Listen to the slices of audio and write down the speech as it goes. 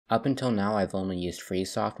Up until now, I've only used free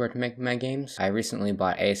software to make my games. I recently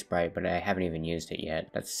bought Sprite, but I haven't even used it yet.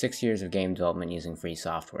 That's 6 years of game development using free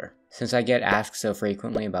software. Since I get asked so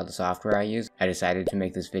frequently about the software I use, I decided to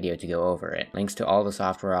make this video to go over it. Links to all the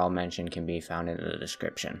software I'll mention can be found in the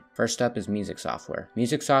description. First up is music software.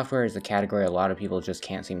 Music software is the category a lot of people just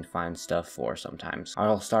can't seem to find stuff for sometimes.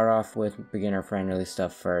 I'll start off with beginner-friendly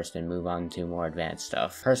stuff first and move on to more advanced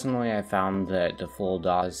stuff. Personally, I found that the full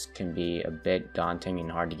DAWs can be a bit daunting and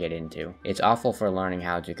hard to get into. It's awful for learning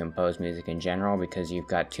how to compose music in general because you've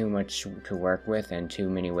got too much to work with and too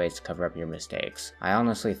many ways to cover up your mistakes. I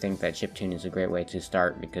honestly think that chiptune is a great way to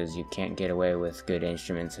start because you can't get away with good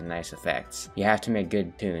instruments and nice effects. You have to make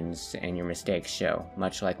good tunes and your mistakes show,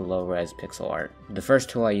 much like low-res pixel art. The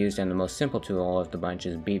first tool I used and the most simple tool of the bunch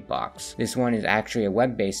is Beepbox. This one is actually a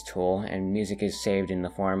web-based tool and music is saved in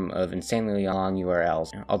the form of insanely long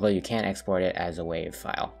URLs, although you can export it as a WAV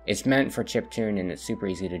file. It's meant for chiptune and it's super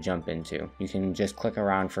easy to jump into. You can just click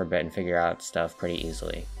around for a bit and figure out stuff pretty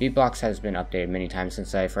easily. Beepbox has been updated many times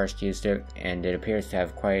since I first used it, and it appears to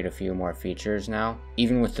have quite a few more features now.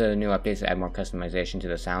 Even with the new updates that add more customization to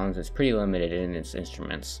the sounds, it's pretty limited in its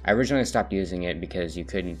instruments. I originally stopped using it because you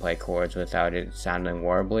couldn't play chords without it sounding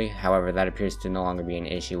warbly, however that appears to no longer be an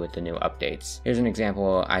issue with the new updates. Here's an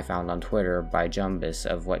example I found on Twitter by Jumbus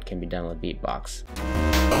of what can be done with Beepbox.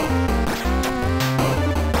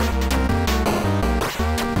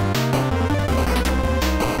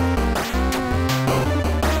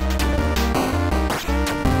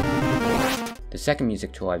 The second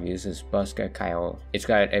music tool I've used is Bosca Ceoil. It's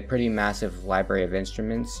got a pretty massive library of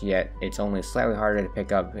instruments, yet it's only slightly harder to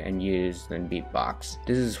pick up and use than Beepbox.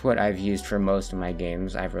 This is what I've used for most of my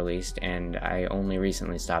games I've released, and I only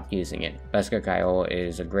recently stopped using it. Bosca Ceoil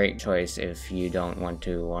is a great choice if you don't want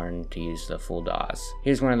to learn to use the full DAWs.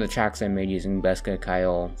 Here's one of the tracks I made using Bosca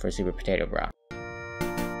Ceoil for Super Potato Bra.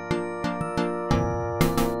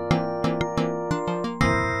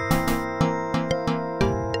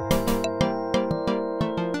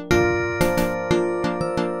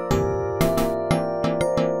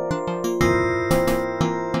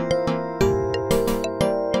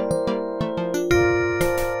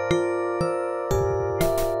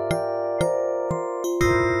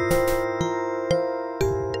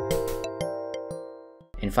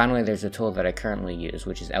 And finally, there's a tool that I currently use,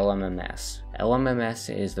 which is LMMS.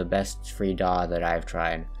 LMMS is the best free DAW that I've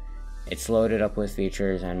tried. It's loaded up with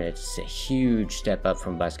features and it's a huge step up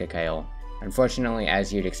from Bosca Ceoil. Unfortunately,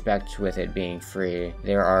 as you'd expect with it being free,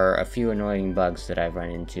 there are a few annoying bugs that I've run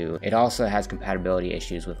into. It also has compatibility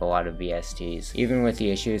issues with a lot of VSTs. Even with the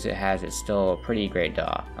issues it has, it's still a pretty great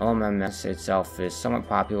DAW. LMMS itself is somewhat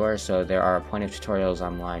popular, so there are plenty of tutorials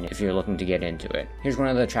online if you're looking to get into it. Here's one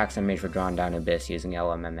of the tracks I made for Drawn Down Abyss using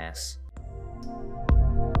LMMS.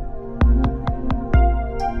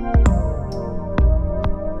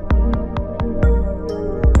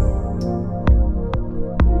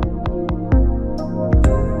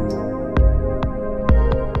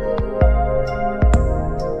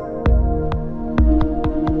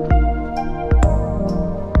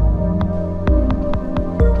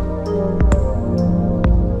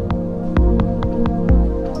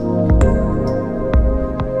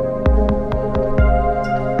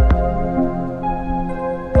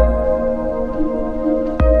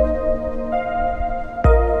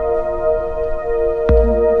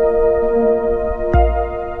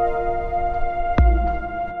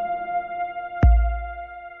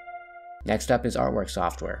 Next up is artwork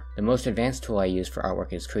software. The most advanced tool I use for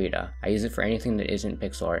artwork is Krita. I use it for anything that isn't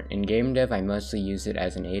pixel art. In Gamedev, I mostly use it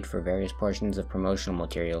as an aid for various portions of promotional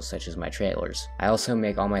materials such as my trailers. I also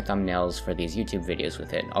make all my thumbnails for these YouTube videos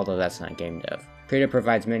with it, although that's not Gamedev. Krita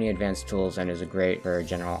provides many advanced tools and is great for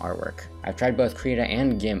general artwork. I've tried both Krita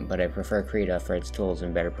and GIMP, but I prefer Krita for its tools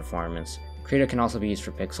and better performance. Krita can also be used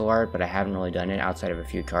for pixel art, but I haven't really done it outside of a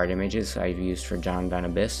few card images I've used for Drawn Down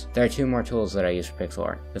Abyss. There are two more tools that I use for pixel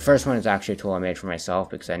art. The first one is actually a tool I made for myself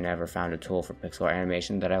because I never found a tool for pixel art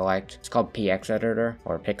animation that I liked. It's called PX Editor,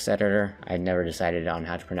 or Pix Editor. I never decided on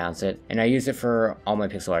how to pronounce it, and I use it for all my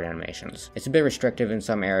pixel art animations. It's a bit restrictive in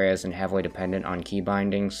some areas and heavily dependent on key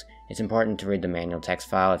bindings. It's important to read the manual text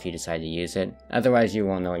file if you decide to use it, otherwise you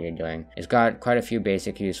won't know what you're doing. It's got quite a few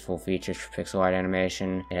basic useful features for pixel art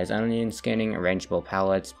animation. It has onion skinning, arrangeable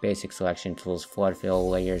palettes, basic selection tools, flood fill,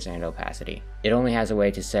 layers, and opacity. It only has a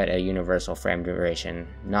way to set a universal frame duration,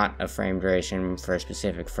 not a frame duration for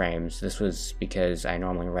specific frames. This was because I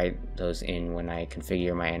normally write those in when I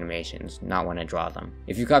configure my animations, not when I draw them.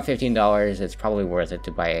 If you've got $15, it's probably worth it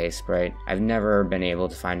to buy Sprite. I've never been able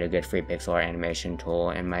to find a good free pixel art animation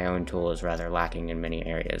tool, and my own tool is rather lacking in many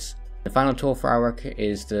areas. The final tool for artwork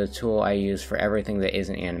is the tool I use for everything that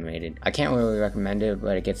isn't animated. I can't really recommend it,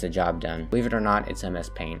 but it gets the job done. Believe it or not, it's MS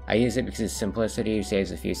Paint. I use it because its simplicity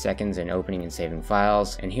saves a few seconds in opening and saving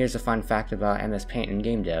files. And here's a fun fact about MS Paint and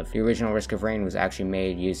Gamedev. The original Risk of Rain was actually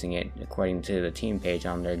made using it according to the team page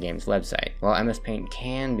on their game's website. While MS Paint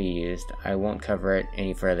can be used, I won't cover it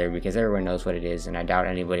any further because everyone knows what it is and I doubt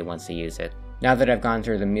anybody wants to use it. Now that I've gone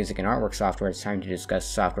through the music and artwork software, it's time to discuss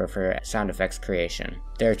software for sound effects creation.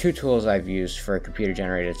 There are two tools I've used for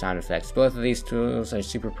computer-generated sound effects. Both of these tools are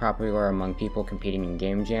super popular among people competing in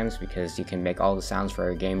game jams because you can make all the sounds for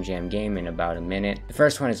a game jam game in about a minute. The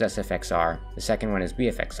first one is SFXR, the second one is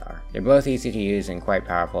BFXR. They're both easy to use and quite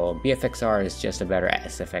powerful. BFXR is just a better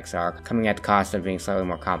SFXR, coming at the cost of being slightly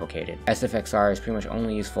more complicated. SFXR is pretty much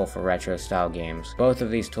only useful for retro-style games. Both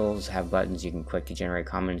of these tools have buttons you can click to generate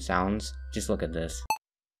common sounds. Just look at this.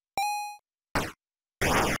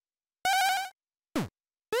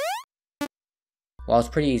 While it's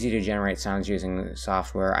pretty easy to generate sounds using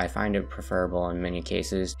software, I find it preferable in many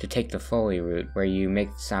cases to take the Foley route, where you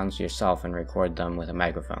make the sounds yourself and record them with a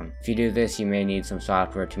microphone. If you do this, you may need some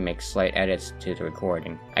software to make slight edits to the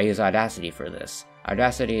recording. I use Audacity for this.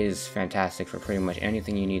 Audacity is fantastic for pretty much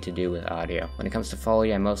anything you need to do with audio. When it comes to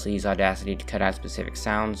Foley, I mostly use Audacity to cut out specific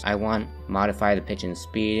sounds I want, modify the pitch and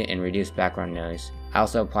speed, and reduce background noise. I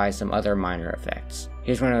also apply some other minor effects.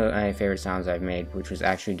 Here's one of my favorite sounds I've made, which was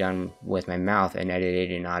actually done with my mouth and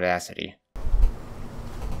edited in Audacity.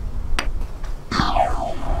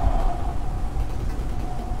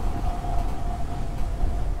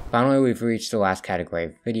 Finally, we've reached the last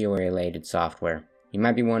category, video-related software. You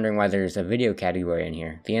might be wondering why there's a video category in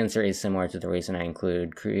here. The answer is similar to the reason I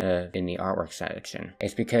include Krita in the artwork section.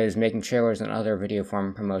 It's because making trailers and other video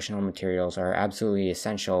form promotional materials are absolutely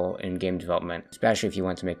essential in game development, especially if you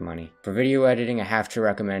want to make money. For video editing, I have to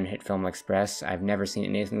recommend Hitfilm Express. I've never seen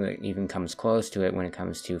anything that even comes close to it when it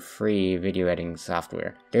comes to free video editing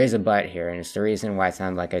software. There is a but here, and it's the reason why it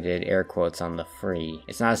sounded like I did air quotes on the free.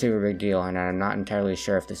 It's not a super big deal, and I'm not entirely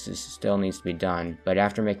sure if this still needs to be done, but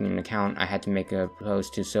after making an account, I had to make a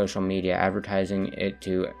post to social media advertising it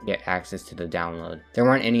to get access to the download. There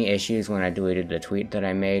weren't any issues when I deleted the tweet that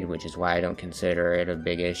I made, which is why I don't consider it a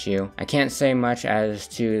big issue. I can't say much as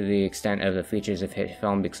to the extent of the features of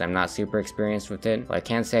Hitfilm because I'm not super experienced with it. What I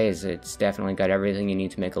can say is it's definitely got everything you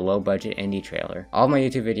need to make a low budget indie trailer. All of my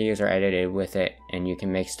YouTube videos are edited with it, and you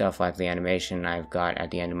can make stuff like the animation I've got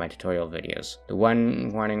at the end of my tutorial videos. The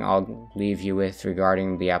one warning I'll leave you with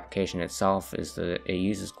regarding the application itself is that it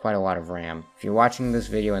uses quite a lot of RAM. If you're watching this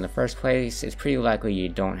video in the first place, it's pretty likely you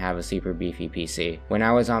don't have a super beefy PC. When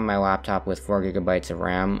I was on my laptop with 4 GB of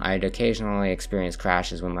RAM, I'd occasionally experience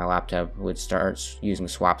crashes when my laptop would start using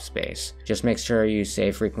swap space. Just make sure you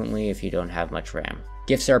save frequently if you don't have much RAM.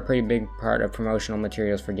 GIFs are a pretty big part of promotional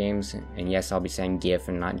materials for games, and yes, I'll be saying GIF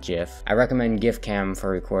and not GIF. I recommend Gifcam for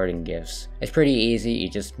recording GIFs. It's pretty easy, you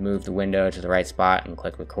just move the window to the right spot and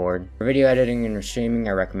click record. For video editing and streaming,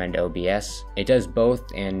 I recommend OBS. It does both,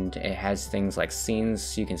 and it has things like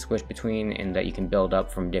scenes you can switch between and that you can build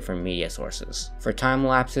up from different media sources. For time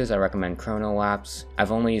lapses, I recommend Chronolapse.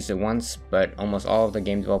 I've only used it once, but almost all of the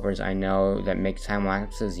game developers I know that make time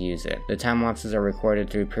lapses use it. The time lapses are recorded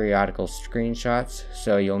through periodical screenshots,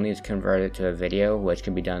 so you'll need to convert it to a video, which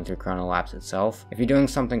can be done through Chronolapse itself. If you're doing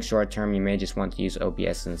something short term, you may just want to use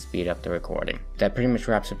OBS and speed up the recording. That pretty much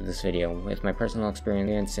wraps up this video. With my personal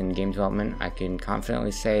experience in game development, I can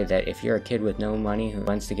confidently say that if you're a kid with no money who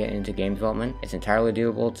wants to get into game development, it's entirely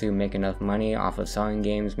doable to make enough money off of selling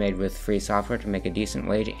games made with free software to make a decent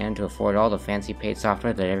wage and to afford all the fancy paid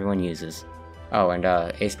software that everyone uses. Oh, and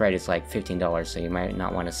A-Sprite is like $15, so you might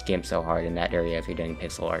not want to skimp so hard in that area if you're doing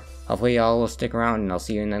pixel art. Hopefully y'all will stick around, and I'll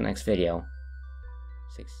see you in the next video.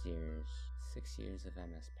 6 years of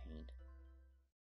MS Paint.